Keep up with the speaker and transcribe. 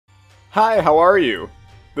Hi, how are you?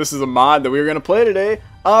 This is a mod that we are going to play today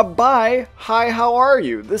by Hi, how are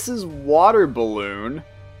you? This is Water Balloon.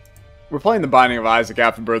 We're playing The Binding of Isaac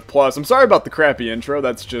Afterbirth Plus. I'm sorry about the crappy intro,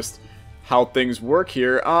 that's just how things work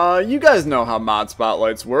here. You guys know how mod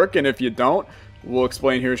spotlights work, and if you don't, we'll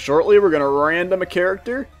explain here shortly. We're going to random a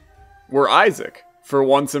character. We're Isaac. For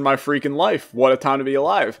once in my freaking life. What a time to be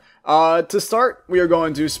alive. To start, we are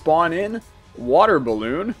going to spawn in Water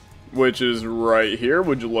Balloon, which is right here.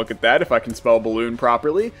 Would you look at that if I can spell balloon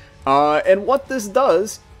properly? And what this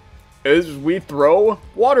does is we throw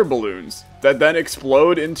water balloons that then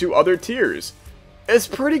explode into other tiers. It's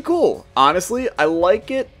pretty cool. Honestly, I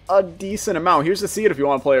like it a decent amount. Here's to see it if you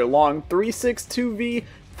want to play along.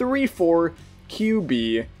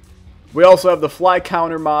 362V34QB. We also have the fly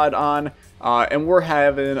counter mod on, and we're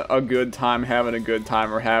having a good time,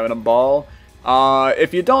 We're having a ball.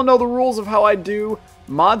 If you don't know the rules of how I do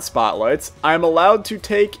mod spotlights, I'm allowed to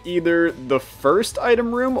take either the first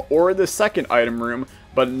item room or the second item room,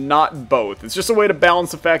 but not both. It's just a way to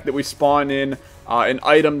balance the fact that we spawn in an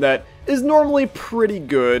item that is normally pretty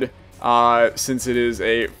good, since it is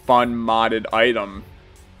a fun modded item.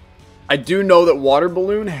 I do know that Water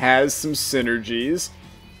Balloon has some synergies,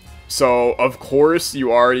 so of course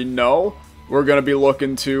you already know we're going to be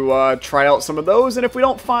looking to try out some of those, and if we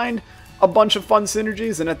don't find a bunch of fun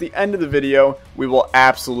synergies, and at the end of the video we will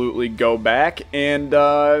absolutely go back and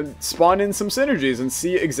spawn in some synergies and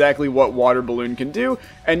see exactly what Water Balloon can do,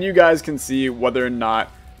 and you guys can see whether or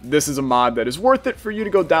not this is a mod that is worth it for you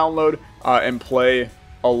to go download and play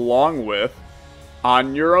along with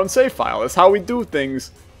on your own save file. That's how we do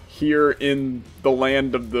things here in the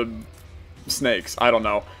land of the snakes. I don't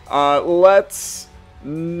know. Let's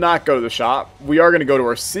not go to the shop. We are going to go to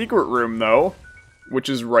our secret room though, which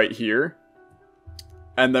is right here.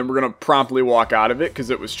 And then we're going to promptly walk out of it because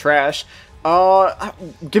it was trash.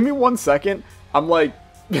 Give me 1 second. I'm like,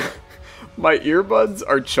 my earbuds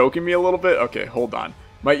are choking me a little bit. Okay, hold on.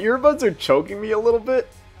 My earbuds are choking me a little bit.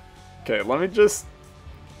 Okay, let me just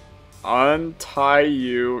untie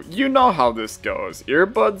you. You know how this goes.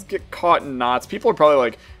 Earbuds get caught in knots. People are probably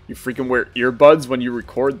like, you freaking wear earbuds when you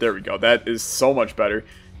record? There we go. That is so much better.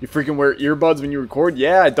 You freaking wear earbuds when you record?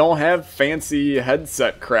 Yeah, I don't have fancy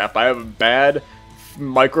headset crap. I have a bad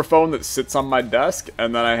microphone that sits on my desk,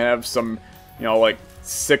 and then I have some, you know, like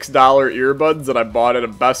 $6 earbuds that I bought at a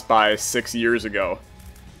Best Buy 6 years ago.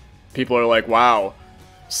 People are like, wow,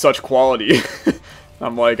 such quality.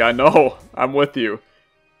 I'm like, I know, I'm with you.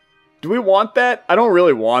 Do we want that? I don't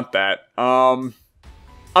really want that. I'm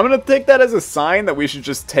gonna take that as a sign that we should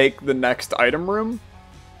just take the next item room.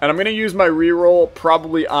 And I'm going to use my reroll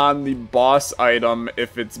probably on the boss item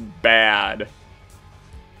if it's bad.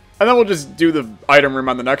 And then we'll just do the item room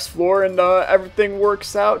on the next floor and everything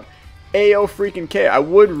works out A-O freaking K. I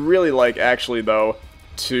would really like, actually, though,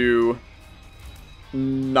 to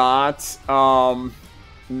not, I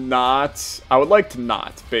would like to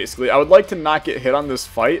not, basically. I would like to not get hit on this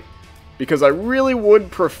fight because I really would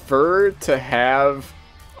prefer to have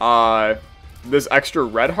this extra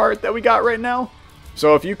red heart that we got right now.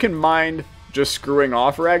 So if you can mind just screwing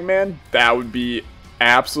off, Ragman, that would be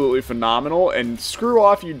absolutely phenomenal. And screw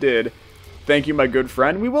off you did. Thank you, my good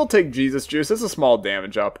friend. We will take Jesus Juice. It's a small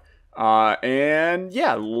damage up. And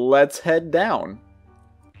yeah, let's head down.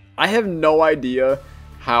 I have no idea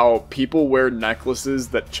how people wear necklaces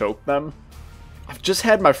that choke them. I've just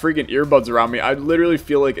had my freaking earbuds around me. I literally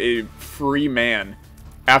feel like a free man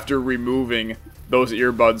after removing those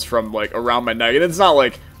earbuds from like around my neck. And it's not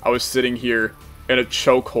like I was sitting here in a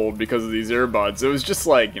chokehold because of these earbuds. It was just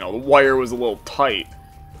like, you know, the wire was a little tight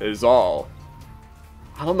is all.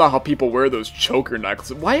 I don't know how people wear those choker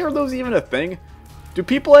necklaces. Why are those even a thing? Do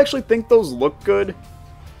people actually think those look good?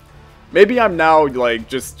 Maybe I'm now like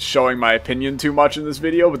just showing my opinion too much in this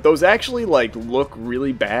video, but those actually like look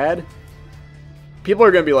really bad. People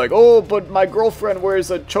are gonna be like, oh, but my girlfriend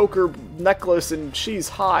wears a choker necklace and she's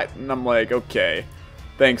hot. And I'm like, okay,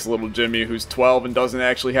 thanks little Jimmy who's 12 and doesn't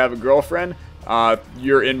actually have a girlfriend.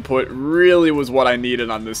 Your input really was what I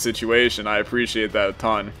needed on this situation. I appreciate that a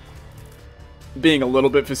ton. Being a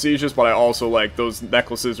little bit facetious, but I also like those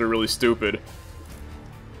necklaces are really stupid.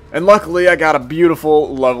 And luckily I got a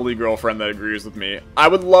beautiful, lovely girlfriend that agrees with me. I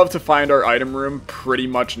would love to find our item room pretty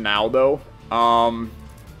much now though.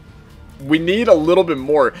 We need a little bit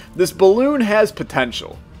more. This balloon has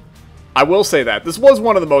potential. I will say that. This was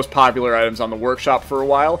one of the most popular items on the workshop for a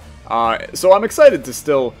while. So I'm excited to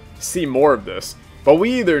still see more of this, but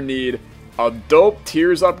we either need a dope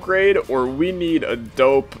tiers upgrade or we need a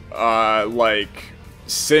dope like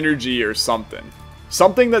synergy or something.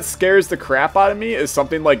 Something that scares the crap out of me is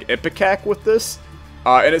something like Ipecac with this.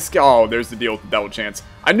 And it's... Oh, there's the deal with the devil chance.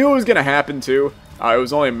 I knew it was going to happen, too. It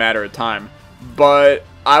was only a matter of time. But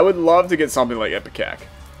I would love to get something like Ipecac.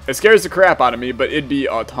 It scares the crap out of me, but it'd be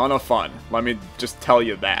a ton of fun. Let me just tell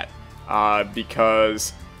you that.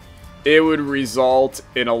 Because it would result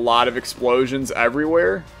in a lot of explosions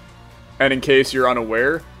everywhere. And in case you're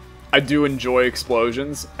unaware, I do enjoy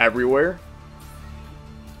explosions everywhere.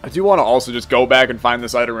 I do want to also just go back and find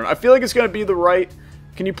this item room. I feel like it's going to be the right...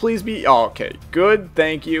 Can you please be... Oh, okay. Good,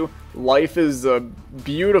 thank you. Life is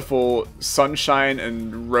beautiful sunshine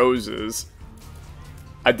and roses.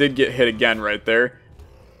 I did get hit again right there.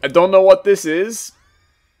 I don't know what this is.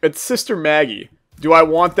 It's Sister Maggie. Do I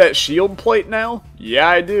want that shield plate now? Yeah,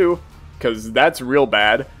 I do. Because that's real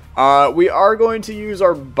bad. We are going to use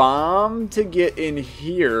our bomb to get in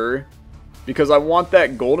here. Because I want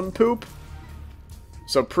that golden poop.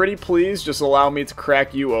 So pretty please just allow me to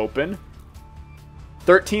crack you open.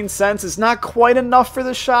 13 cents is not quite enough for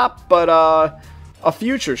the shop, but a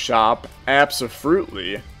future shop,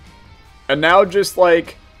 abso-fruitly. And now just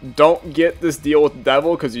like, don't get this deal with the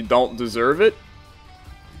devil because you don't deserve it.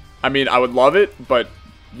 I mean, I would love it, but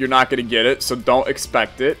you're not going to get it, so don't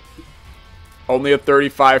expect it. Only a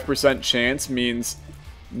 35% chance means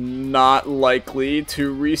not likely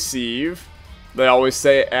to receive. They always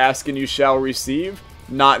say, ask and you shall receive.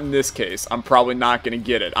 Not in this case. I'm probably not going to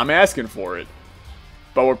get it. I'm asking for it.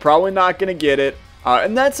 But we're probably not going to get it.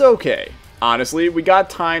 And that's okay. Honestly, we got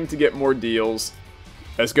time to get more deals.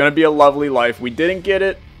 It's going to be a lovely life. We didn't get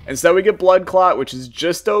it. Instead, we get Blood Clot, which is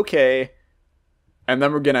just okay. And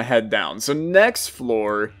then we're going to head down. So next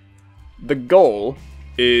floor, the goal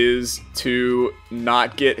is to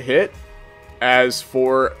not get hit. As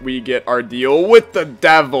for we get our deal with the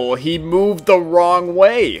devil. He moved the wrong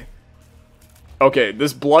way. Okay,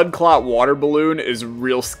 this Blood Clot water balloon is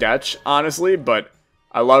real sketch, honestly, but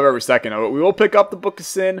I love every second of it. We will pick up the Book of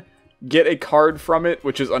Sin, get a card from it,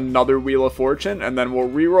 which is another Wheel of Fortune, and then we'll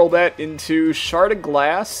reroll that into Shard of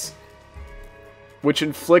Glass, which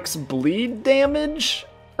inflicts bleed damage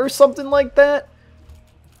or something like that.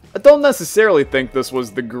 I don't necessarily think this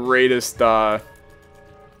was the greatest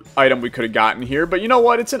item we could have gotten here, but you know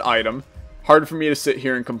what? It's an item. Hard for me to sit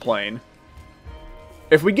here and complain.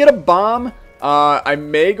 If we get a bomb, I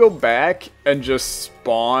may go back and just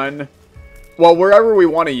spawn... Well, wherever we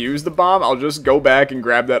want to use the bomb, I'll just go back and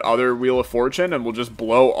grab that other Wheel of Fortune, and we'll just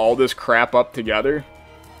blow all this crap up together.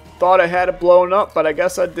 Thought I had it blown up, but I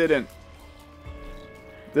guess I didn't.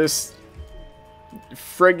 This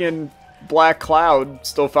friggin' black cloud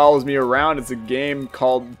still follows me around. It's a game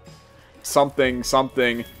called something,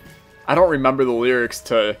 something. I don't remember the lyrics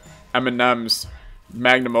to Eminem's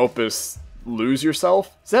magnum opus, Lose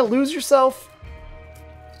Yourself? Is that Lose Yourself?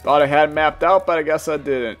 Thought I had it mapped out, but I guess I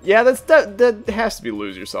didn't. Yeah, that has to be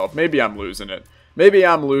Lose Yourself. Maybe I'm losing it. Maybe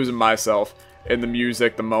I'm losing myself in the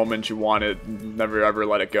music the moment you want it. Never ever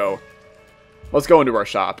let it go. Let's go into our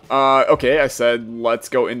shop. Okay, I said let's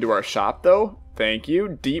go into our shop, though. Thank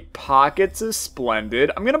you. Deep Pockets is splendid.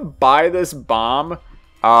 I'm gonna buy this bomb,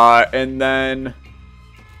 and then...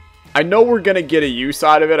 I know we're gonna get a use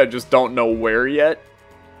out of it, I just don't know where yet.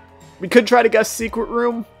 We could try to guess Secret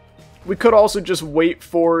Room. We could also just wait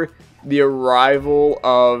for the arrival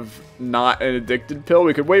of not an addicted pill.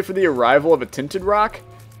 We could wait for the arrival of a tinted rock.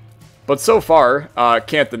 But so far,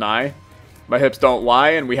 can't deny, my hips don't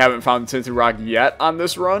lie, and we haven't found tinted rock yet on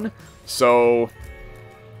this run. So,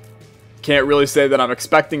 can't really say that I'm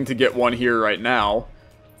expecting to get one here right now.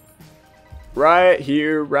 Right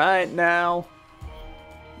here, right now.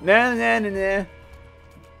 Nah, nah, nah, nah.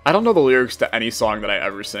 I don't know the lyrics to any song that I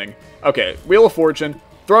ever sing. Okay, Wheel of Fortune.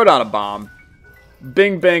 Throw down a bomb.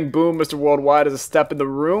 Bing, bang, boom, Mr. Worldwide is a step in the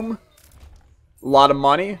room. A lot of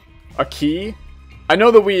money. A key. I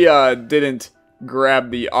know that we didn't grab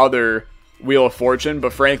the other Wheel of Fortune,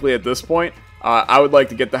 but frankly at this point, I would like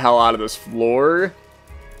to get the hell out of this floor.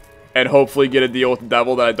 And hopefully get a deal with the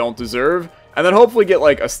devil that I don't deserve. And then hopefully get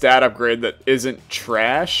like a stat upgrade that isn't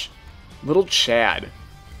trash. Little Chad.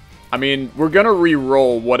 I mean, we're going to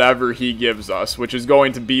re-roll whatever he gives us, which is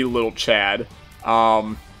going to be Little Chad.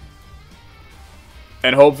 And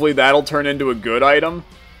hopefully that'll turn into a good item.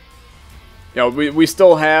 You know, we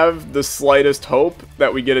still have the slightest hope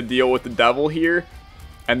that we get a deal with the devil here.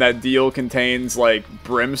 And that deal contains, like,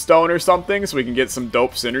 brimstone or something, so we can get some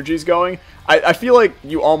dope synergies going. I feel like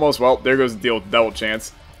you almost... Well, there goes the deal with the devil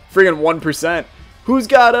chance. Friggin' 1%. Who's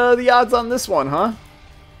got the odds on this one, huh?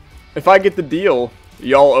 If I get the deal,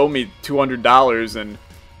 y'all owe me $200 and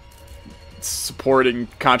supporting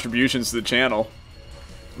contributions to the channel.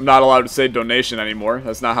 I'm not allowed to say donation anymore.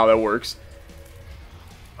 That's not how that works.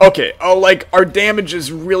 Okay, oh, like, our damage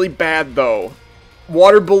is really bad, though.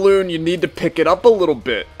 Water balloon, you need to pick it up a little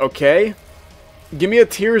bit, okay? Give me a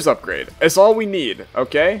tears upgrade. That's all we need,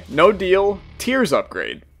 okay? No deal. Tears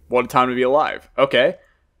upgrade. What a time to be alive. Okay.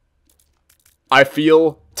 I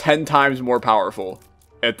feel 10 times more powerful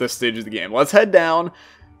at this stage of the game. Let's head down.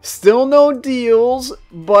 Still no deals,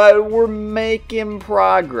 but we're making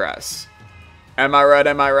progress. Am I right?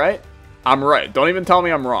 Am I right? I'm right. Don't even tell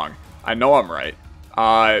me I'm wrong. I know I'm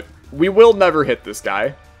right. We will never hit this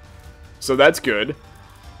guy. So that's good.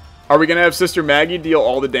 Are we going to have Sister Maggie deal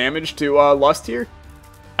all the damage to Lust here?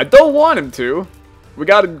 I don't want him to. We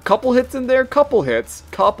got a couple hits in there. Couple hits.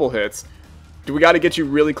 Do we got to get you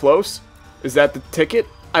really close? Is that the ticket?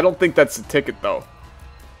 I don't think that's the ticket, though.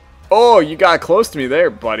 Oh, you got close to me there,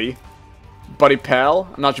 buddy. Buddy pal.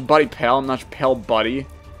 I'm not your buddy pal. I'm not your pal buddy.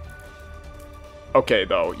 Okay,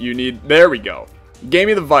 though. You need... There we go. You gave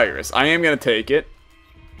me the virus. I am going to take it.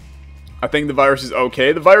 I think the virus is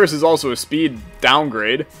okay. The virus is also a speed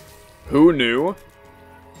downgrade. Who knew?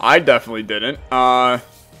 I definitely didn't. I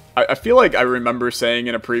feel like I remember saying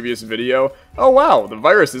in a previous video, oh wow, the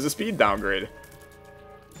virus is a speed downgrade.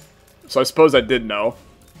 So I suppose I did know.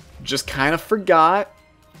 Just kind of forgot.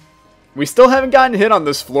 We still haven't gotten hit on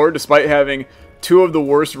this floor, despite having 2 of the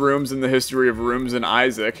worst rooms in the history of rooms in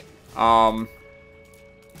Isaac. I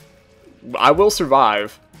will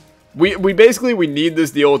survive. We basically need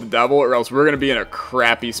this deal with the devil, or else we're going to be in a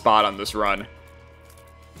crappy spot on this run.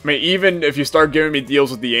 I mean, even if you start giving me deals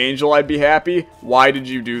with the angel, I'd be happy. Why did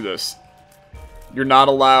you do this? You're not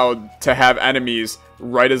allowed to have enemies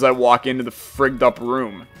right as I walk into the frigged up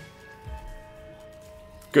room.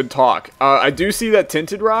 Good talk. I do see that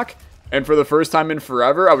tinted rock, and for the first time in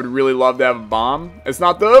forever, I would really love to have a bomb. It's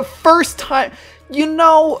not the first time. You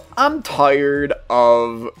know, I'm tired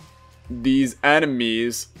of these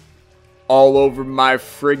enemies all over my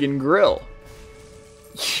friggin' grill.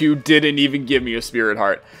 You didn't even give me a spirit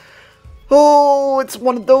heart. Oh, it's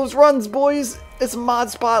one of those runs, boys. It's a mod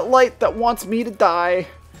spotlight that wants me to die.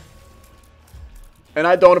 And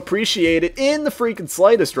I don't appreciate it in the freaking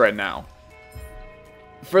slightest right now.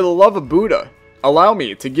 For the love of Buddha, allow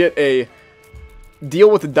me to get a deal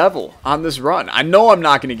with the devil on this run. I know I'm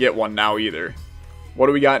not going to get one now either. What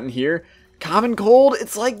do we got in here? Common cold,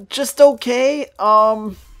 it's like just okay.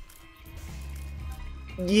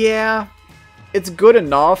 Yeah. It's good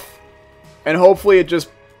enough, and hopefully it just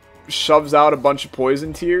shoves out a bunch of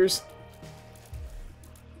poison tears,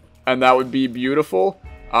 and that would be beautiful.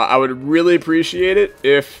 I would really appreciate it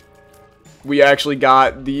if we actually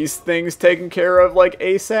got these things taken care of, like,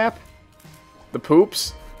 ASAP. The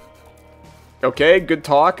poops. Okay, good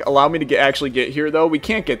talk. Allow me to actually get here, though. We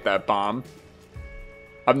can't get that bomb.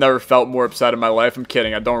 I've never felt more upset in my life. I'm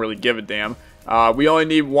kidding. I don't really give a damn. We only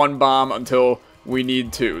need 1 bomb until we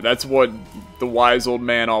need 2. That's what the wise old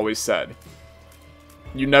man always said.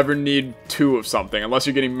 You never need 2 of something. Unless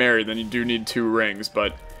you're getting married, then you do need 2 rings.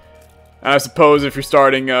 But I suppose if you're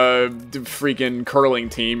starting a freaking curling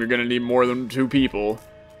team, you're going to need more than 2 people.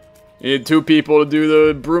 You need 2 people to do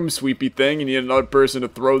the broom sweepy thing. You need another person to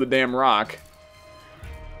throw the damn rock.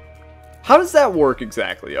 How does that work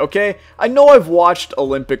exactly? Okay, I know I've watched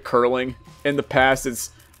Olympic curling in the past.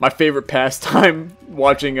 It's my favorite pastime,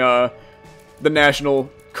 watching the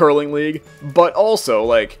National Curling League. But also,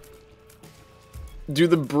 like, do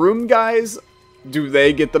the broom guys, do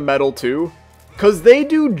they get the medal too? Because they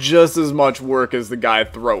do just as much work as the guy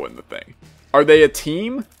throwing the thing. Are they a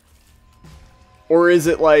team? Or is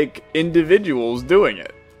it like individuals doing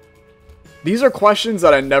it? These are questions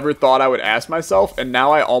that I never thought I would ask myself, and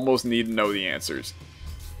now I almost need to know the answers.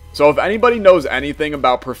 So if anybody knows anything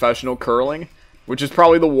about professional curling, which is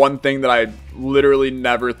probably the one thing that I literally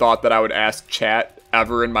never thought that I would ask chat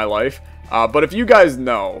ever in my life, but if you guys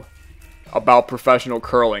know about professional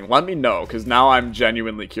curling, let me know, because now I'm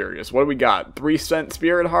genuinely curious. What do we got? 3-cent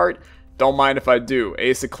spirit heart? Don't mind if I do.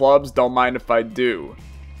 Ace of clubs? Don't mind if I do.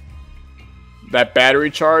 That battery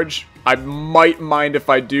charge? I might mind if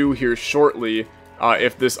I do here shortly,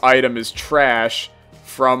 if this item is trash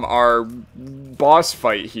from our boss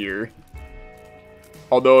fight here.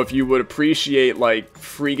 Although if you would appreciate, like,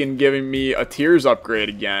 freaking giving me a tears upgrade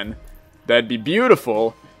again, that'd be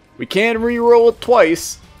beautiful. We can reroll it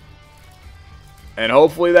twice. And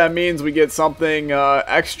hopefully that means we get something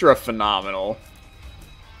extra phenomenal.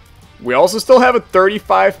 We also still have a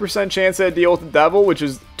 35% chance at a deal with the devil, which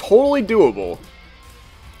is totally doable.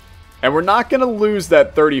 And we're not going to lose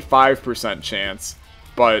that 35% chance,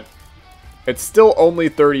 but it's still only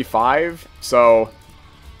 35, so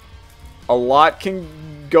a lot can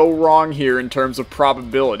go wrong here in terms of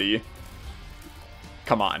probability.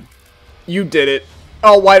 Come on. You did it.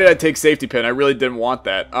 Oh, why did I take safety pin? I really didn't want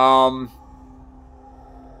that.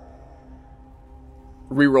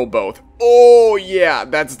 Reroll both. Oh, yeah,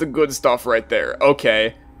 that's the good stuff right there.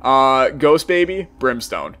 Okay. Ghost Baby,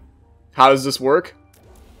 Brimstone. How does this work?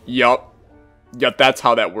 Yup. Yep, that's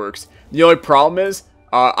how that works. The only problem is,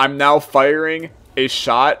 I'm now firing a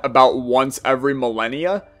shot about once every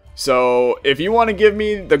millennia. So, if you want to give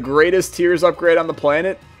me the greatest tiers upgrade on the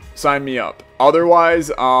planet, sign me up.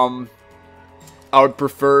 Otherwise, I would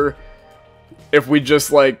prefer if we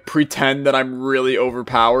just, like, pretend that I'm really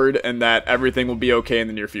overpowered and that everything will be okay in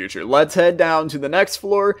the near future. Let's head down to the next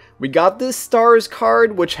floor. We got this stars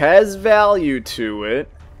card, which has value to it.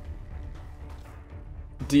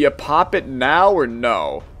 Do you pop it now or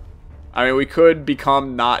no? I mean, we could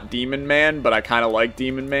become not Demon Man, but I kind of like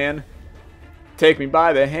Demon Man. Take me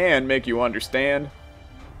by the hand, make you understand.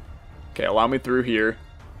 Okay, allow me through here.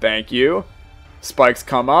 Thank you. Spikes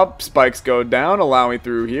come up, spikes go down. Allow me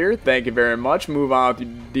through here. Thank you very much. Move on with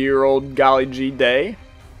your dear old golly gee day.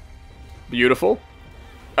 Beautiful.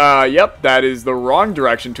 Yep, that is the wrong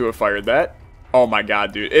direction to have fired that. Oh my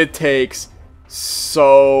god, dude. It takes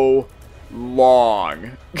so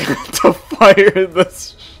long to fire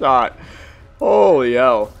this shot. Holy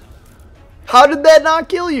hell. How did that not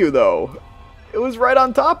kill you, though? It was right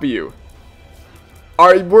on top of you.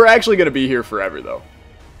 Alright, we're actually going to be here forever, though.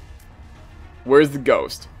 Where's the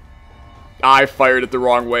ghost? I fired it the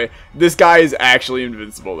wrong way. This guy is actually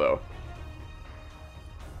invincible, though.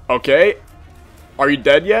 Okay. Are you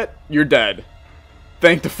dead yet? You're dead.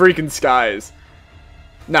 Thank the freaking skies.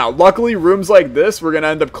 Now, luckily, rooms like this, we're going to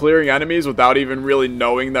end up clearing enemies without even really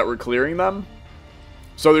knowing that we're clearing them.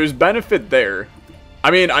 So there's benefit there.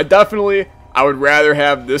 I mean, I would rather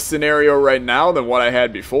have this scenario right now than what I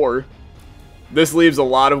had before. This leaves a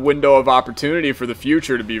lot of window of opportunity for the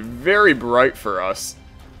future to be very bright for us.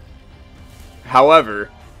 However,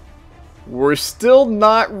 we're still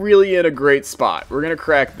not really in a great spot. We're going to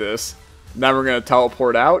crack this. Then we're going to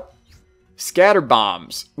teleport out. Scatter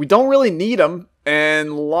bombs. We don't really need them.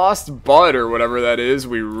 And Lost Bud, or whatever that is,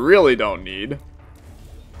 we really don't need.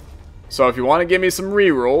 So if you want to give me some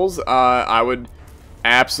rerolls, I would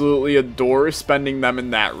absolutely adore spending them in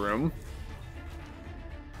that room.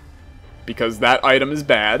 Because that item is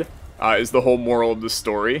bad, is the whole moral of the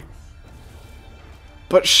story.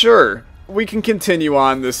 But sure, we can continue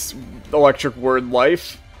on this electric word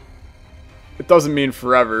life. It doesn't mean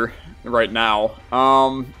forever right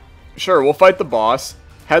now. Sure, we'll fight the boss.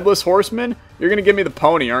 Headless Horseman, you're going to give me the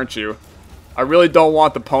pony, aren't you? I really don't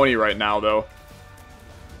want the pony right now, though.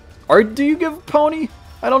 Or do you give the pony?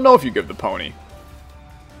 I don't know if you give the pony.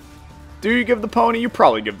 Do you give the pony? You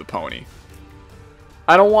probably give the pony.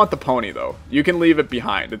 I don't want the pony, though. You can leave it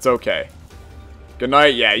behind. It's okay. Good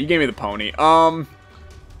night. Yeah, you gave me the pony. I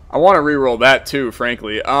want to reroll that, too,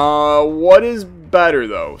 frankly. What is better,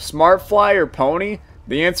 though? Smart Fly or pony?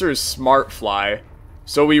 The answer is Smart Fly.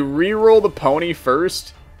 So we reroll the pony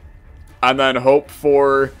first, and then hope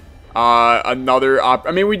for another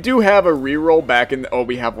I mean, we do have a reroll back in oh,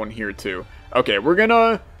 we have one here, too. Okay, we're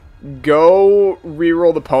gonna go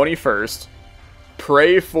reroll the pony first.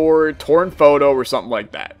 Pray for Torn Photo or something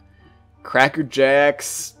like that. Cracker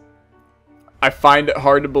Jacks. I find it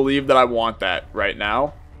hard to believe that I want that right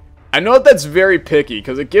now. I know that's very picky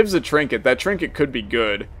because it gives a trinket. That trinket could be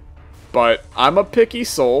good. But I'm a picky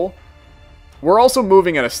soul. We're also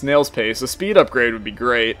moving at a snail's pace. A speed upgrade would be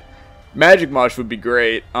great. Magic Mush would be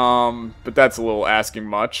great. But that's a little asking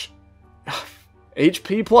much.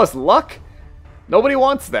 HP plus luck? Nobody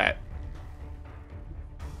wants that.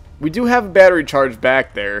 We do have a battery charge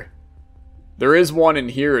back there. There is one in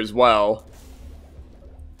here as well.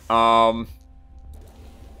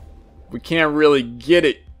 We can't really get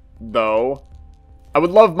it, though. I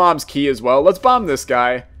would love Mom's Key as well. Let's bomb this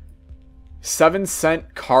guy.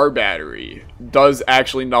 7-cent car battery does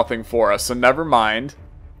actually nothing for us, so never mind.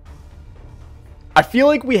 I feel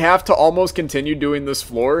like we have to almost continue doing this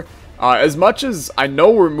floor. As much as I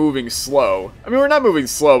know we're moving slow. I mean, we're not moving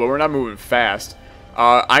slow, but we're not moving fast.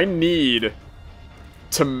 I need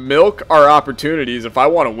to milk our opportunities if I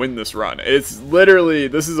want to win this run. It's literally,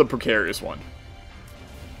 this is a precarious one.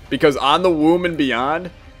 Because on the Womb and Beyond,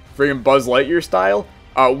 friggin' Buzz Lightyear style,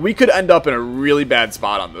 we could end up in a really bad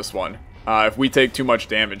spot on this one. If we take too much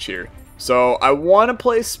damage here. So I want to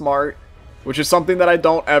play smart, which is something that I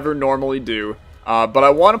don't ever normally do. But I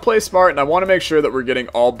want to play smart, and I want to make sure that we're getting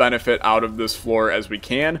all benefit out of this floor as we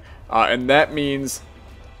can. And that means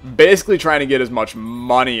basically trying to get as much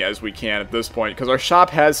money as we can at this point, because our shop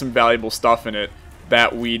has some valuable stuff in it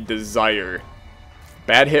that we desire.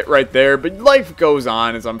 Bad hit right there, but life goes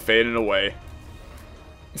on as I'm fading away.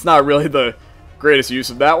 It's not really the greatest use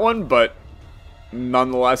of that one, but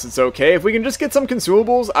Nonetheless, it's okay. If we can just get some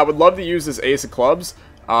consumables, I would love to use this Ace of Clubs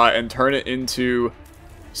and turn it into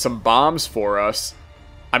some bombs for us.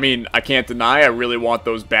 I mean, I can't deny I really want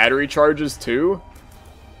those battery charges too.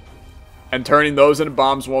 And turning those into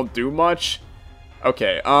bombs won't do much.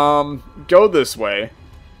 Okay, go this way.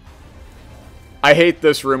 I hate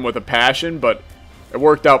this room with a passion, but it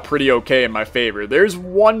worked out pretty okay in my favor. There's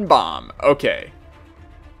one bomb. Okay.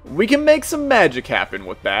 We can make some magic happen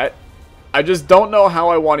with that. I just don't know how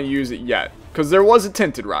I want to use it yet. Because there was a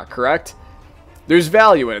tinted rock, correct? There's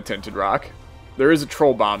value in a tinted rock. There is a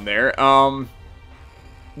troll bomb there.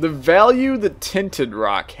 The value the tinted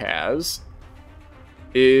rock has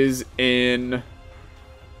is in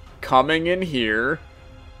coming in here.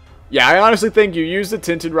 Yeah, I honestly think you use the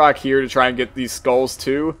tinted rock here to try and get these skulls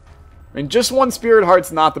too. I mean, just one spirit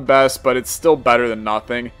heart's not the best, but it's still better than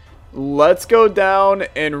nothing. Let's go down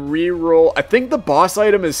and re-roll. I think the boss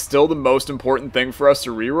item is still the most important thing for us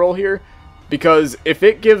to re-roll here. Because if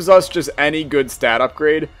it gives us just any good stat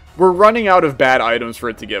upgrade, we're running out of bad items for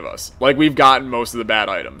it to give us. Like, we've gotten most of the bad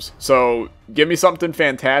items. So, give me something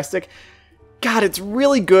fantastic. God, it's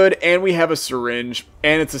really good, and we have a syringe,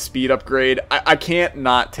 and it's a speed upgrade. I can't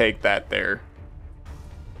not take that there.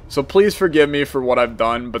 So please forgive me for what I've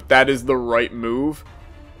done, but that is the right move.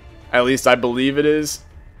 At least I believe it is.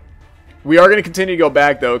 We are going to continue to go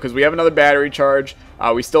back, though, because we have another battery charge.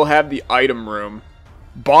 We still have the item room.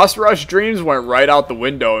 Boss Rush Dreams went right out the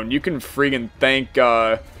window, and you can friggin' thank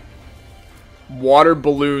Water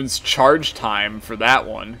Balloon's charge time for that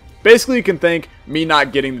one. Basically, you can thank me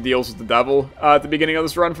not getting the deals with the devil at the beginning of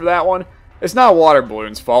this run for that one. It's not Water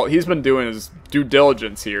Balloon's fault. He's been doing his due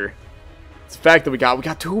diligence here. It's the fact that we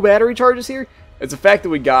got 2 battery charges here. It's the fact that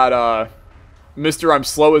we got Mr. I'm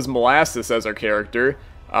Slow as Molasses as our character.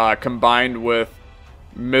 Combined with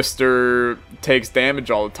Mr. Takes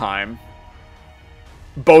Damage all the time.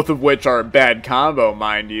 Both of which are a bad combo,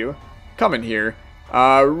 mind you. Come in here.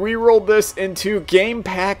 Reroll this into Game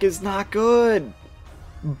Pack is not good.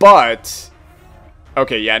 But,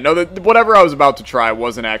 okay, yeah, no, whatever I was about to try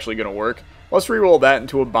wasn't actually going to work. Let's reroll that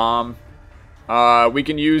into a bomb. We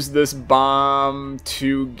can use this bomb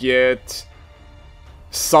to get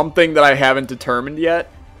something that I haven't determined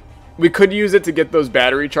yet. We could use it to get those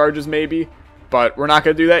battery charges, maybe, but we're not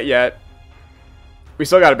going to do that yet. We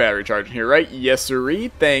still got a battery charge in here, right? Yes, sirree.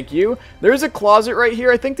 Thank you. There's a closet right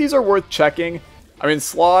here. I think these are worth checking. I mean,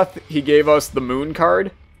 Sloth, he gave us the moon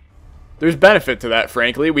card. There's benefit to that,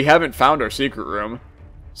 frankly. We haven't found our secret room.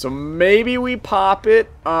 So maybe we pop it,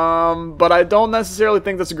 but I don't necessarily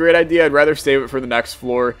think that's a great idea. I'd rather save it for the next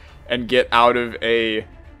floor and get out of a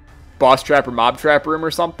boss trap or mob trap room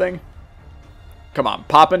or something. Come on,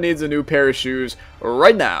 Papa needs a new pair of shoes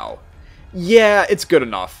right now. Yeah, it's good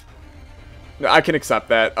enough. I can accept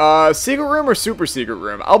that. Secret room or super secret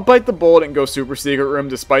room? I'll bite the bullet and go super secret room,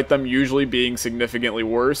 despite them usually being significantly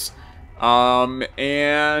worse.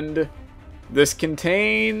 And this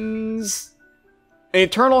contains an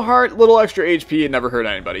Eternal Heart, little extra HP, it never hurt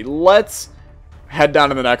anybody. Let's head down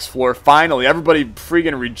to the next floor. Finally, everybody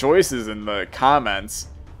freaking rejoices in the comments.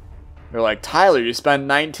 They're like, Tyler, you spent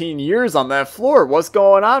 19 years on that floor. What's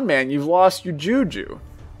going on, man? You've lost your juju.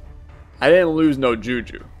 I didn't lose no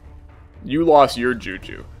juju. You lost your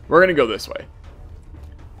juju. We're going to go this way.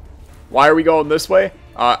 Why are we going this way?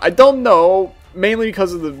 I don't know. Mainly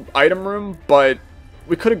because of the item room, but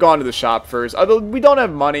we could have gone to the shop first. Although we don't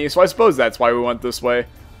have money, so I suppose that's why we went this way.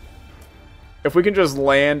 If we can just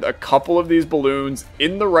land a couple of these balloons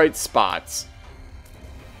in the right spots,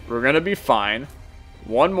 we're going to be fine.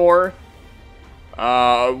 One more.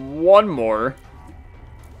 One more.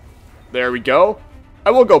 There we go.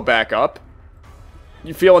 I will go back up.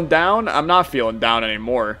 You feeling down? I'm not feeling down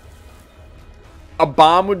anymore. A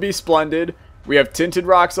bomb would be splendid. We have tinted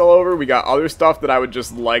rocks all over. We got other stuff that I would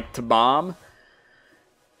just like to bomb.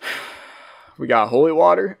 We got holy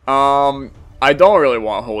water. I don't really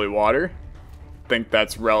want holy water. I think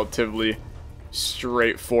that's relatively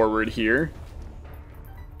straightforward here.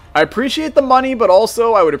 I appreciate the money, but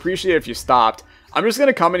also I would appreciate it if you stopped. I'm just going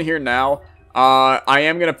to come in here now. I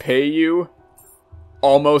am going to pay you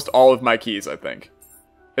almost all of my keys, I think.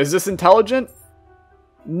 Is this intelligent?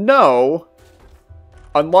 No.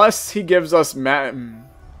 Unless he gives us...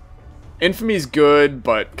 Infamy's good,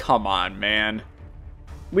 but come on, man.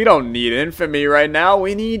 We don't need infamy right now.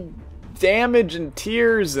 We need damage and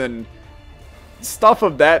tears and stuff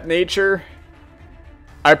of that nature.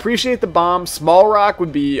 I appreciate the bomb. Small rock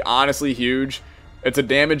would be honestly huge. It's a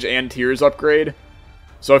damage and tears upgrade.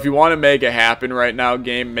 So if you want to make it happen right now,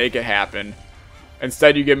 game, make it happen.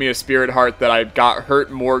 Instead, you give me a spirit heart that I got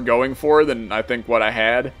hurt more going for than I think what I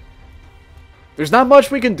had. There's not much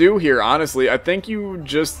we can do here, honestly. I think you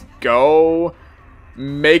just go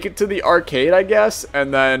make it to the arcade, I guess,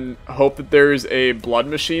 and then hope that there's a blood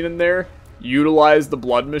machine in there. Utilize the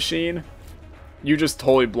blood machine. You just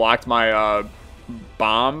totally blocked my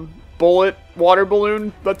bomb bullet water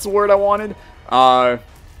balloon. That's the word I wanted. But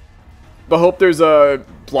hope there's a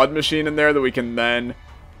blood machine in there that we can then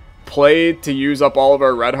play to use up all of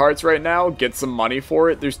our red hearts right now. Get some money for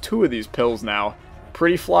it. There's 2 of these pills now.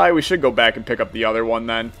 Pretty Fly, we should go back and pick up the other one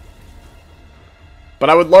then. But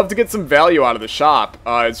I would love to get some value out of the shop.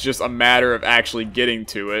 It's just a matter of actually getting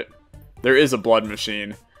to it. There is a blood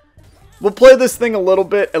machine. We'll play this thing a little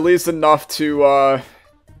bit, at least enough to, I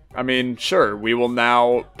mean, sure, we will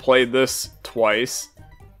now play this twice,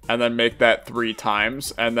 and then make that 3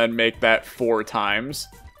 times, and then make that 4 times.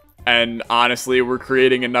 And honestly, we're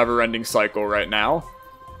creating a never-ending cycle right now,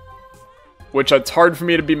 which it's hard for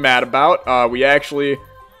me to be mad about. We actually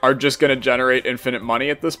are just going to generate infinite money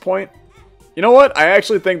at this point. You know what? I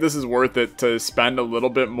actually think this is worth it to spend a little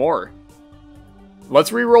bit more.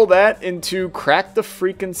 Let's re-roll that into Crack the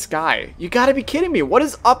Freaking Sky. You gotta be kidding me. What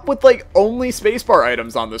is up with, like, only spacebar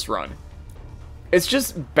items on this run? It's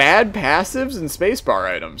just bad passives and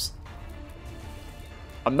spacebar items.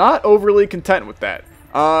 I'm not overly content with that.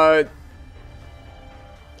 I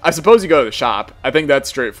suppose you go to the shop. I think that's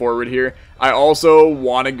straightforward here. I also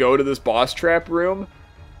want to go to this boss trap room.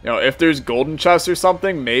 You know, if there's golden chests or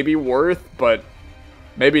something, maybe worth, but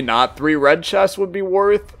maybe not. 3 red chests would be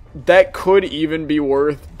worth. That could even be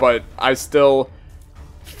worth, but I still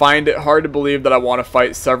find it hard to believe that I want to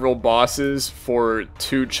fight several bosses for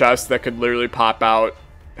 2 chests that could literally pop out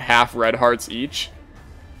half red hearts each.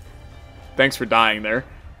 Thanks for dying there.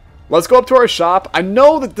 Let's go up to our shop. I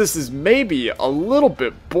know that this is maybe a little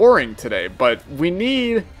bit boring today, but we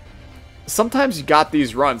need... Sometimes you got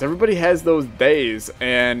these runs. Everybody has those days,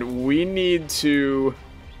 and we need to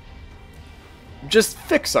just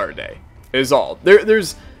fix our day, is all.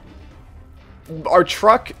 There's... Our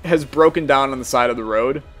truck has broken down on the side of the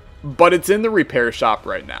road, but it's in the repair shop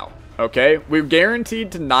right now, okay? We're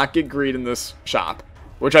guaranteed to not get greed in this shop,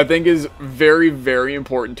 which I think is very, very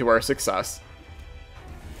important to our success.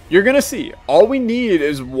 You're gonna see, all we need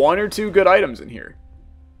is 1 or 2 good items in here.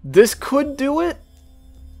 This could do it.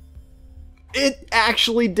 It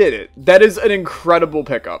actually did it. That is an incredible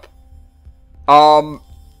pickup. And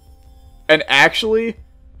actually,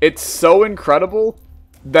 it's so incredible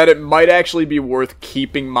that it might actually be worth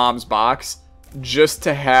keeping Mom's box just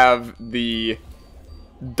to have the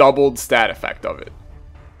doubled stat effect of it.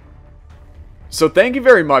 So thank you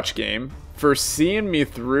very much, game, for seeing me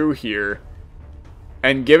through here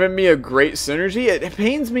and giving me a great synergy. It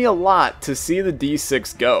pains me a lot to see the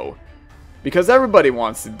D6 go, because everybody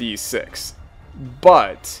wants the D6,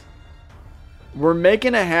 but we're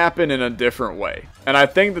making it happen in a different way, and I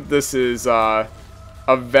think that this is a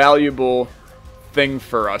valuable thing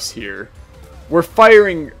for us here. We're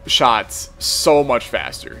firing shots so much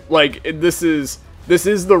faster. Like, this is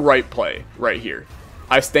the right play right here.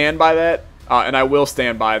 I stand by that, and I will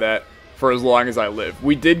stand by that for as long as I live.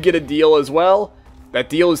 We did get a deal as well. That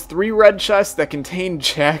deal is 3 red chests that contain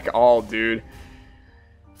Jack All, dude.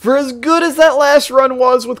 For as good as that last run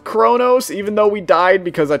was with Kronos, even though we died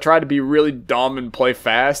because I tried to be really dumb and play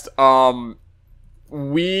fast,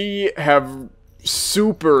 we have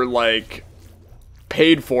super, like,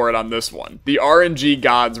 paid for it on this one. The RNG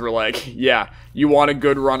gods were like, yeah, you want a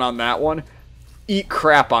good run on that one? Eat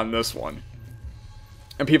crap on this one.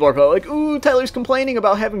 And people are probably like, ooh, Tyler's complaining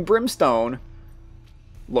about having Brimstone.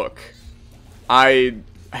 Look, I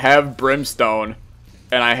have Brimstone,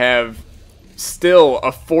 and I have still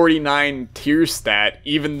a 49 tier stat,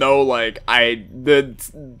 even though, like,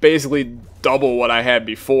 that's basically double what I had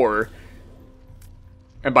before.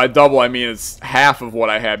 And by double, I mean it's half of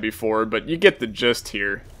what I had before, but you get the gist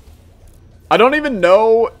here. I don't even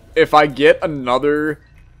know if I get another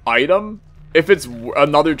item, if it's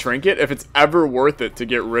another trinket, if it's ever worth it to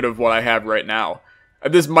get rid of what I have right now.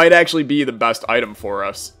 This might actually be the best item for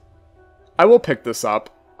us. I will pick this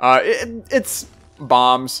up. It's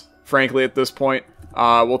bombs, frankly, at this point.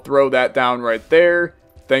 We'll throw that down right there.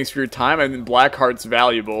 Thanks for your time. I mean, Blackheart's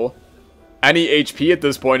valuable. Any HP at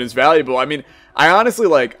this point is valuable. I mean, I honestly,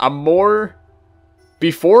 like, I'm more...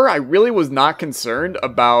 Before, I really was not concerned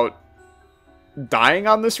about dying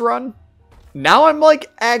on this run. Now I'm, like,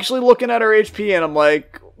 actually looking at our HP, and I'm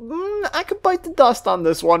like, I could bite the dust on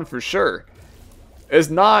this one for sure. It's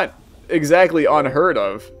not exactly unheard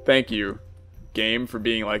of. Thank you, game, for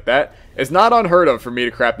being like that. It's not unheard of for me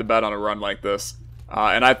to crap the bed on a run like this.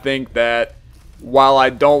 And I think that while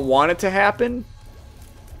I don't want it to happen,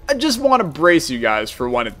 I just want to brace you guys for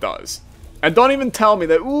when it does. And don't even tell me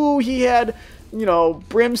that, ooh, he had, you know,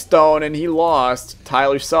 brimstone and he lost.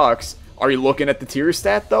 Tyler sucks. Are you looking at the tier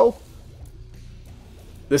stat, though?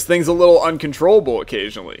 This thing's a little uncontrollable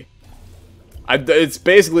occasionally. It's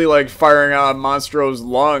basically like firing out Monstro's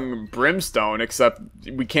lung brimstone, except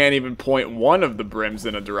we can't even point one of the brims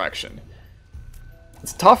in a direction.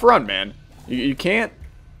 It's a tough run, man. You can't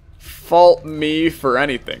fault me for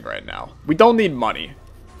anything right now. We don't need money.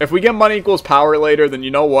 If we get money equals power later, then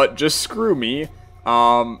you know what? Just screw me.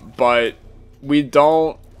 But we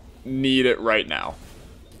don't need it right now.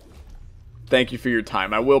 Thank you for your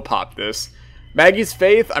time. I will pop this. Maggie's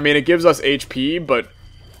Faith, I mean, it gives us HP, but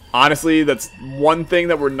honestly, that's one thing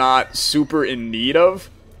that we're not super in need of.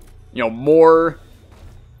 You know, more...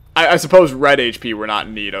 I suppose red HP we're not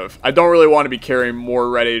in need of. I don't really want to be carrying more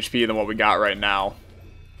red HP than what we got right now.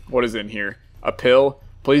 What is in here? A pill?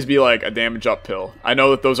 Please be like a damage up pill. I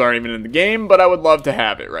know that those aren't even in the game, but I would love to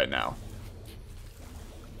have it right now.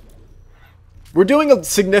 We're doing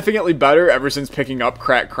significantly better ever since picking up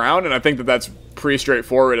Cracked Crown, and I think that that's pretty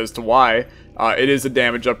straightforward as to why. It is a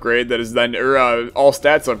damage upgrade that is then, or all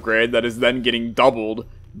stats upgrade that is then getting doubled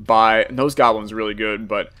by, and those goblins really good,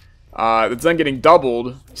 but it's then getting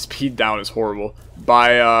doubled, speed down is horrible,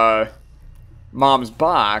 by Mom's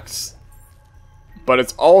Box, but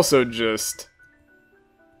it's also just,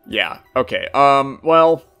 yeah, okay,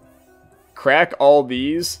 well, crack all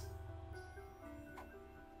these.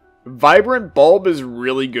 Vibrant Bulb is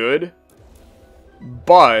really good,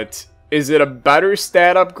 but is it a better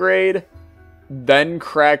stat upgrade than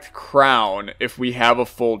Cracked Crown if we have a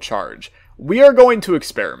full charge? We are going to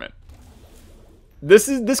experiment.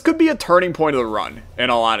 This could be a turning point of the run,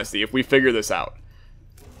 in all honesty, if we figure this out.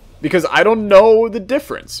 Because I don't know the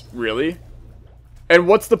difference, really. And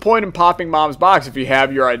what's the point in popping Mom's Box if you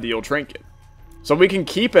have your ideal trinket? So we can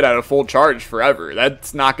keep it at a full charge forever.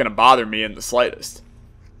 That's not going to bother me in the slightest.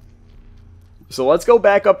 So let's go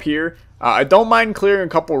back up here. I don't mind clearing a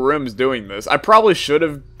couple rooms doing this. I probably should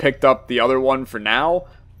have picked up the other one for now,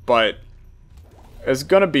 but it's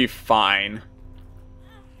going to be fine.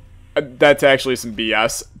 That's actually some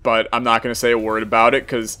BS, but I'm not going to say a word about it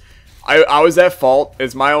because I was at fault.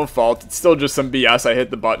 It's my own fault. It's still just some BS. I hit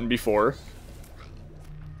the button before.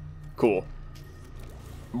 Cool.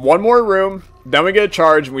 One more room, then we get a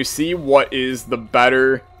charge, and we see what is the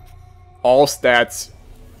better all stats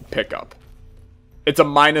pickup. It's a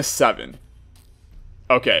 -7.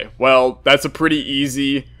 Okay, well, that's a pretty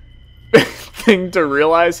easy thing to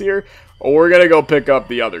realize here. We're going to go pick up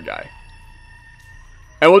the other guy.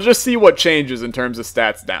 And we'll just see what changes in terms of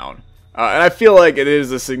stats down. And I feel like it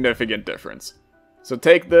is a significant difference. So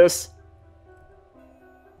take this.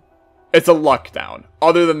 It's a luck down.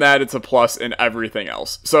 Other than that, it's a plus in everything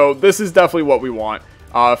else. So this is definitely what we want.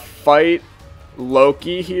 Fight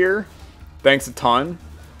Loki here. Thanks a ton.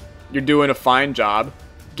 You're doing a fine job.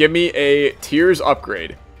 Give me a tiers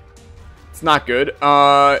upgrade. It's not good.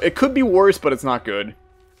 It could be worse, but it's not good.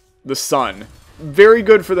 The Sun. Very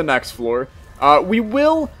good for the next floor. We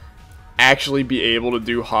will actually be able to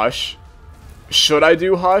do Hush. Should I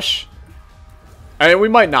do Hush? And we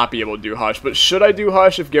might not be able to do Hush, but should I do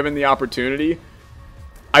Hush if given the opportunity?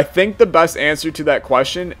 I think the best answer to that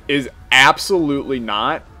question is absolutely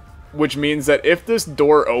not, which means that if this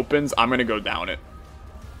door opens, I'm going to go down it.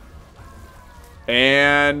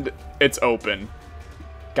 And it's open.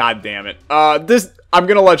 God damn it. I'm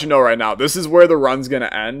going to let you know right now, this is where the run's going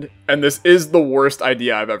to end, and this is the worst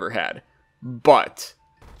idea I've ever had. But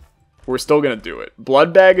we're still going to do it.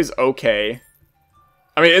 Blood Bag is okay.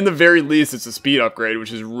 I mean, in the very least, it's a speed upgrade,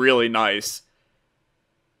 which is really nice.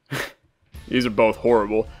 These are both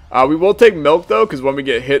horrible. We will take Milk, though, because when we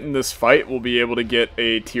get hit in this fight, we'll be able to get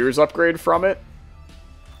a tiers upgrade from it.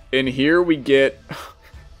 In here, we get...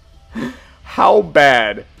 How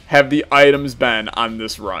bad have the items been on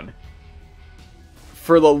this run?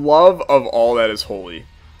 For the love of all that is holy.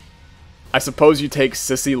 I suppose you take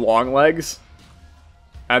Sissy Longlegs.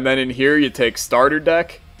 And then in here, you take Starter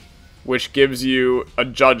Deck, which gives you a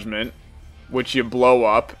Judgment, which you blow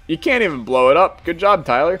up. You can't even blow it up. Good job,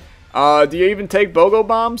 Tyler. Do you even take BOGO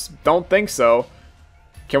Bombs? Don't think so.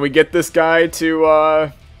 Can we get this guy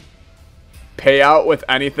to pay out with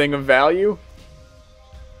anything of value?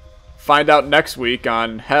 Find out next week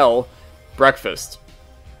on Hell Breakfast.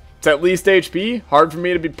 It's at least HP. Hard for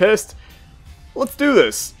me to be pissed. Let's do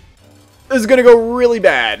this. This is going to go really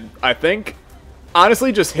bad, I think.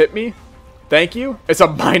 Honestly, just hit me. Thank you. It's a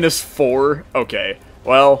 -4. Okay.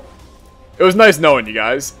 Well, it was nice knowing you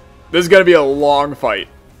guys. This is going to be a long fight,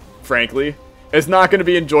 frankly. It's not going to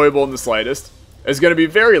be enjoyable in the slightest. It's going to be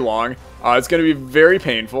very long. It's going to be very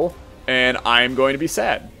painful. And I'm going to be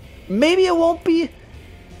sad. Maybe it won't be.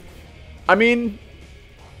 I mean,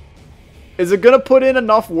 is it going to put in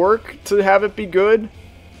enough work to have it be good?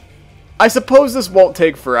 I suppose this won't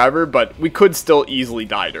take forever, but we could still easily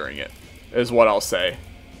die during it, is what I'll say.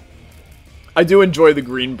 I do enjoy the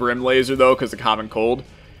green brim laser, though, because of Common Cold.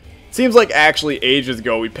 Seems like actually ages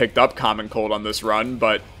ago we picked up Common Cold on this run,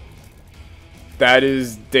 but that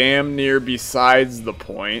is damn near besides the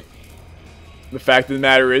point. The fact of the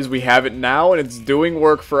matter is we have it now, and it's doing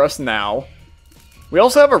work for us now. We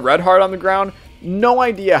also have a red heart on the ground. No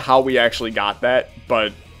idea how we actually got that,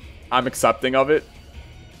 but I'm accepting of it.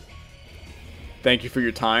 Thank you for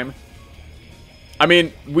your time. I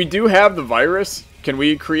mean, we do have the virus. Can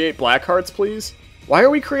we create black hearts, please? Why are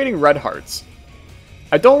we creating red hearts?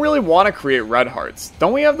 I don't really want to create red hearts.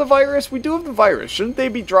 Don't we have the virus? We do have the virus. Shouldn't they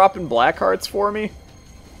be dropping black hearts for me?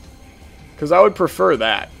 Because I would prefer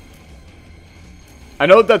that. I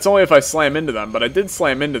know that's only if I slam into them, but I did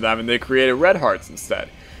slam into them and they created red hearts instead.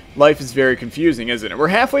 Life is very confusing, isn't it? We're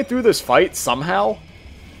halfway through this fight somehow.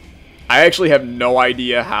 I actually have no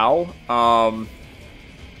idea how. I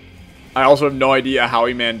also have no idea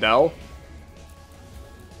Howie Mandel.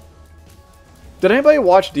 Did anybody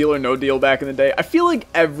watch Deal or No Deal back in the day? I feel like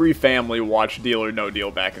every family watched Deal or No Deal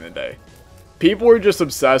back in the day. People were just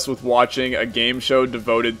obsessed with watching a game show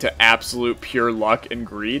devoted to absolute pure luck and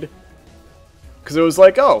greed. Because it was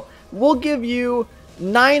like, oh, we'll give you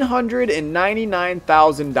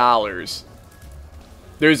 $999,000.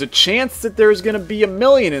 There's a chance that there's going to be $1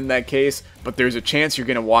 million in that case, but there's a chance you're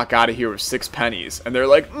going to walk out of here with 6 pennies. And they're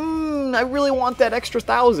like, I really want that extra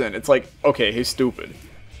 1,000. It's like, okay, hey, stupid. You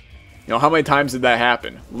know, how many times did that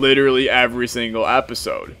happen? Literally every single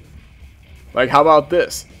episode. Like, how about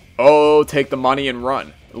this? Oh, take the money and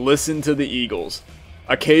run. Listen to the Eagles.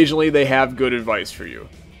 Occasionally, they have good advice for you.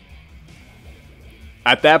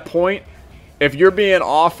 At that point, if you're being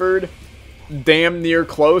offered damn near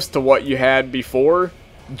close to what you had before,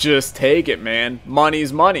 just take it, man.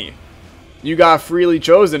 Money's money. You got freely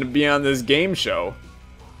chosen to be on this game show.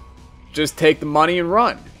 Just take the money and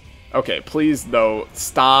run. Okay, please, though,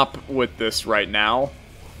 stop with this right now.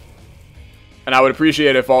 And I would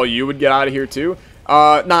appreciate it if all you would get out of here, too.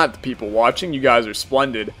 Not the people watching. You guys are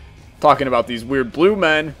splendid. Talking about these weird blue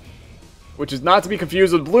men, which is not to be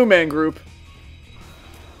confused with Blue Man Group.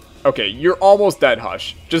 Okay, you're almost dead,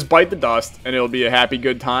 Hush. Just bite the dust, and it'll be a happy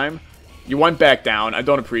good time. You went back down. I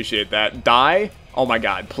don't appreciate that. Die? Oh my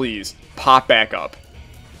god, please. Pop back up.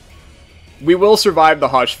 We will survive the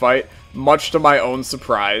Hush fight, much to my own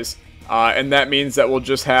surprise. And that means that we'll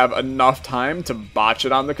just have enough time to botch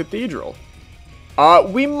it on the Cathedral.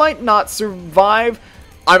 We might not survive.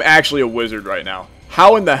 I'm actually a wizard right now.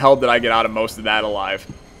 How in the hell did I get out of most of that alive?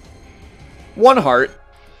 1 heart.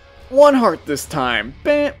 1 heart this time.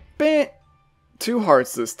 Bam, bam. 2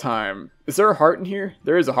 hearts this time. Is there a heart in here?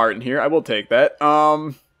 There is a heart in here. I will take that.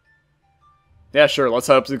 Yeah, sure. Let's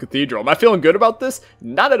head up to the Cathedral. Am I feeling good about this?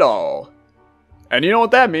 Not at all. And you know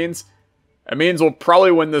what that means? It means we'll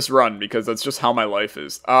probably win this run because that's just how my life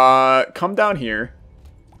is. Come down here.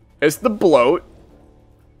 It's the bloat.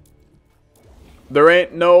 There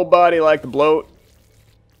ain't nobody like the bloat.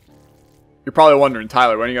 You're probably wondering,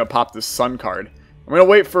 Tyler, when are you going to pop this sun card? I'm going to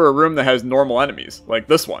wait for a room that has normal enemies, like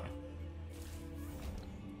this one.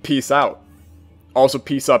 Peace out. Also,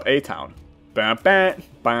 peace up A-Town. Bam, bam,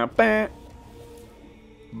 bam, bam.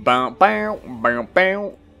 Bam, bam, bam,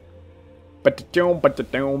 bam.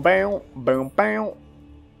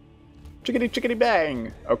 Chickity, chickity,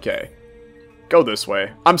 bang. Okay. Go this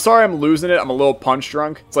way. I'm sorry I'm losing it. I'm a little punch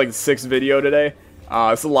drunk. It's like the 6th video today.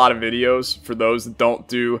 It's a lot of videos for those that don't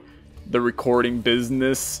do the recording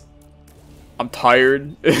business. I'm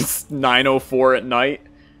tired. It's 9:04 at night.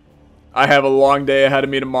 I have a long day ahead of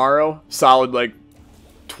me tomorrow. Solid like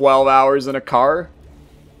 12 hours in a car.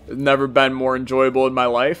 It's never been more enjoyable in my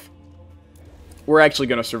life. We're actually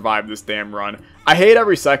going to survive this damn run. I hate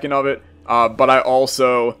every second of it, but I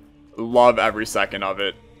also love every second of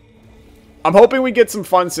it. I'm hoping we get some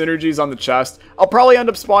fun synergies on the chest. I'll probably end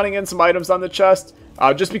up spawning in some items on the chest,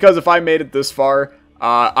 just because if I made it this far,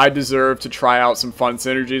 I deserve to try out some fun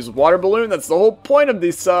synergies with Water Balloon. That's the whole point of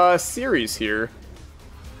this series here.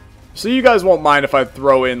 So you guys won't mind if I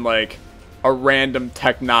throw in, like, a random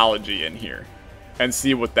technology in here and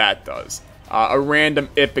see what that does. A random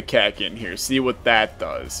Ipecac in here, see what that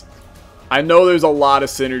does. I know there's a lot of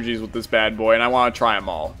synergies with this bad boy, and I want to try them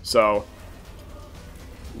all. So,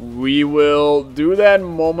 we will do that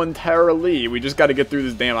momentarily. We just got to get through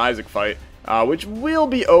this damn Isaac fight, which will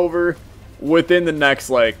be over within the next,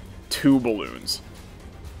 like, 2 balloons.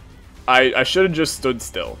 I should have just stood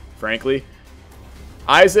still, frankly.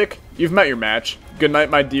 Isaac, you've met your match. Good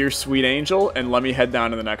night, my dear sweet angel, and let me head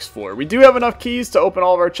down to the next floor. We do have enough keys to open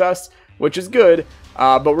all of our chests, which is good,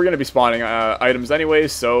 but we're going to be spawning items anyway,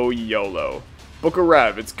 so YOLO. Book of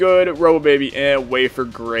Rev, it's good. Robo Baby, Wafer,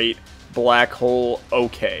 great. Black Hole,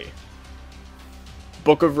 okay.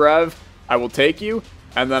 Book of Rev, I will take you,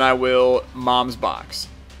 and then I will Mom's Box.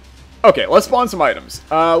 Okay, let's spawn some items.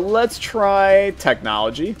 Let's try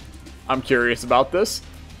Technology. I'm curious about this.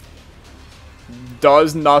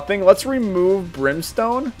 Does nothing. Let's remove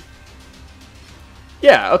Brimstone.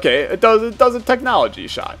 Yeah, okay, it does a Technology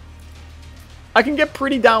shot. I can get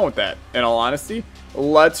pretty down with that, in all honesty.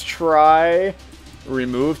 Let's try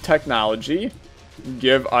remove Technology.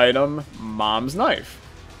 Give item Mom's Knife.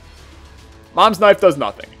 Mom's Knife does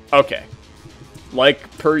nothing. Okay.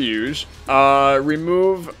 Like per usual.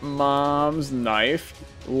 Remove Mom's Knife.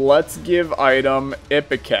 Let's give item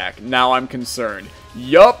Ipecac. Now I'm concerned.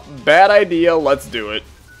 Yup, bad idea. Let's do it.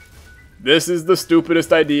 This is the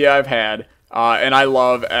stupidest idea I've had. And I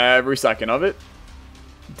love every second of it.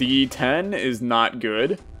 D10 is not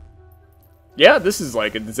good. Yeah, this is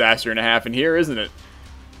like a disaster and a half in here, isn't it?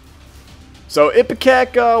 So,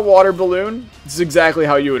 Ipecac water balloon. This is exactly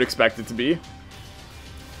how you would expect it to be.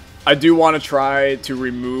 I do want to try to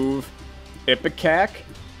remove Ipecac.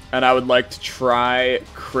 And I would like to try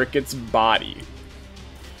Cricket's body.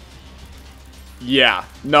 Yeah.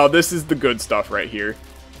 No, this is the good stuff right here.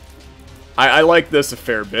 I like this a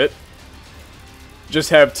fair bit. Just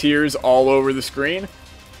have tears all over the screen.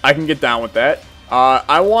 I can get down with that.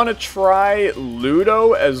 I want to try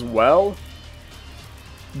Ludo as well.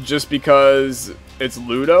 Just because it's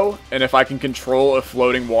Ludo. And if I can control a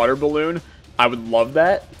floating water balloon, I would love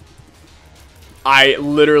that. I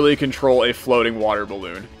literally control a floating water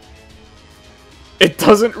balloon. It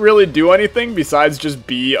doesn't really do anything besides just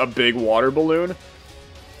be a big water balloon.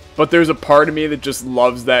 But there's a part of me that just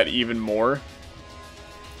loves that even more.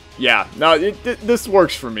 Yeah, no, this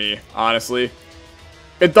works for me, honestly.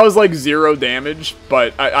 It does like 0 damage,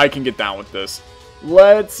 but I can get down with this.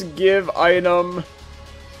 Let's give item...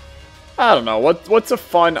 I don't know, what's a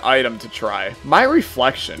fun item to try? My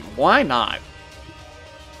Reflection, why not?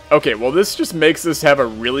 Okay, well this just makes this have a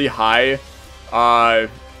really high...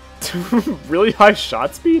 really high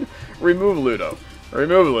shot speed? Remove Ludo.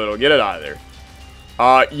 Remove Ludo. Get it out of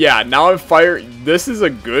there. Yeah, now I'm fire. This is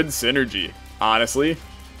a good synergy, honestly.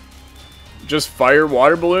 Just fire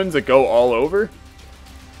water balloons that go all over.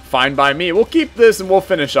 Fine by me. We'll keep this and we'll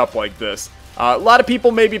finish up like this. A lot of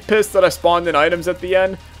people may be pissed that I spawned in items at the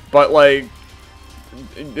end, but like,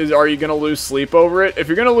 are you gonna lose sleep over it? If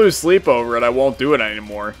you're gonna lose sleep over it, I won't do it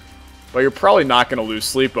anymore. But you're probably not going to lose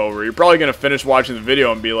sleep over it. You're probably going to finish watching the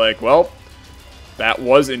video and be like, well, that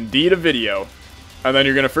was indeed a video. And then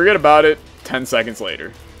you're going to forget about it 10 seconds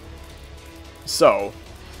later. So,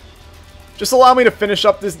 just allow me to finish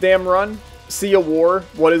up this damn run. See a war.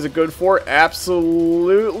 What is it good for?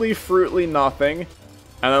 Absolutely fruitly nothing.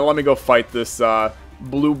 And then let me go fight this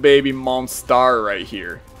blue baby monster right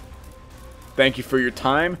here. Thank you for your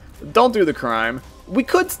time. Don't do the crime. We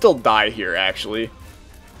could still die here, actually.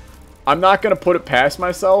 I'm not going to put it past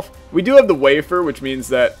myself. We do have the wafer, which means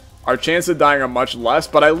that our chances of dying are much less,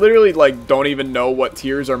 but I literally like don't even know what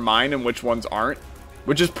tiers are mine and which ones aren't,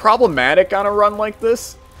 which is problematic on a run like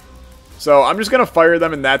this. So I'm just going to fire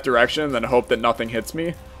them in that direction and then hope that nothing hits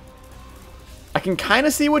me. I can kind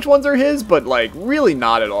of see which ones are his, but like really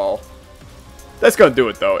not at all. That's going to do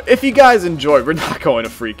it though. If you guys enjoyed, we're not going to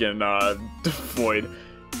freaking Void.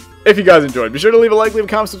 If you guys enjoyed, be sure to leave a like, leave a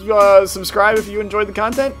comment, subscribe if you enjoyed the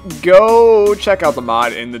content. Go check out the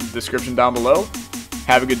mod in the description down below.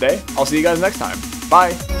 Have a good day. I'll see you guys next time.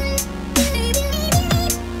 Bye.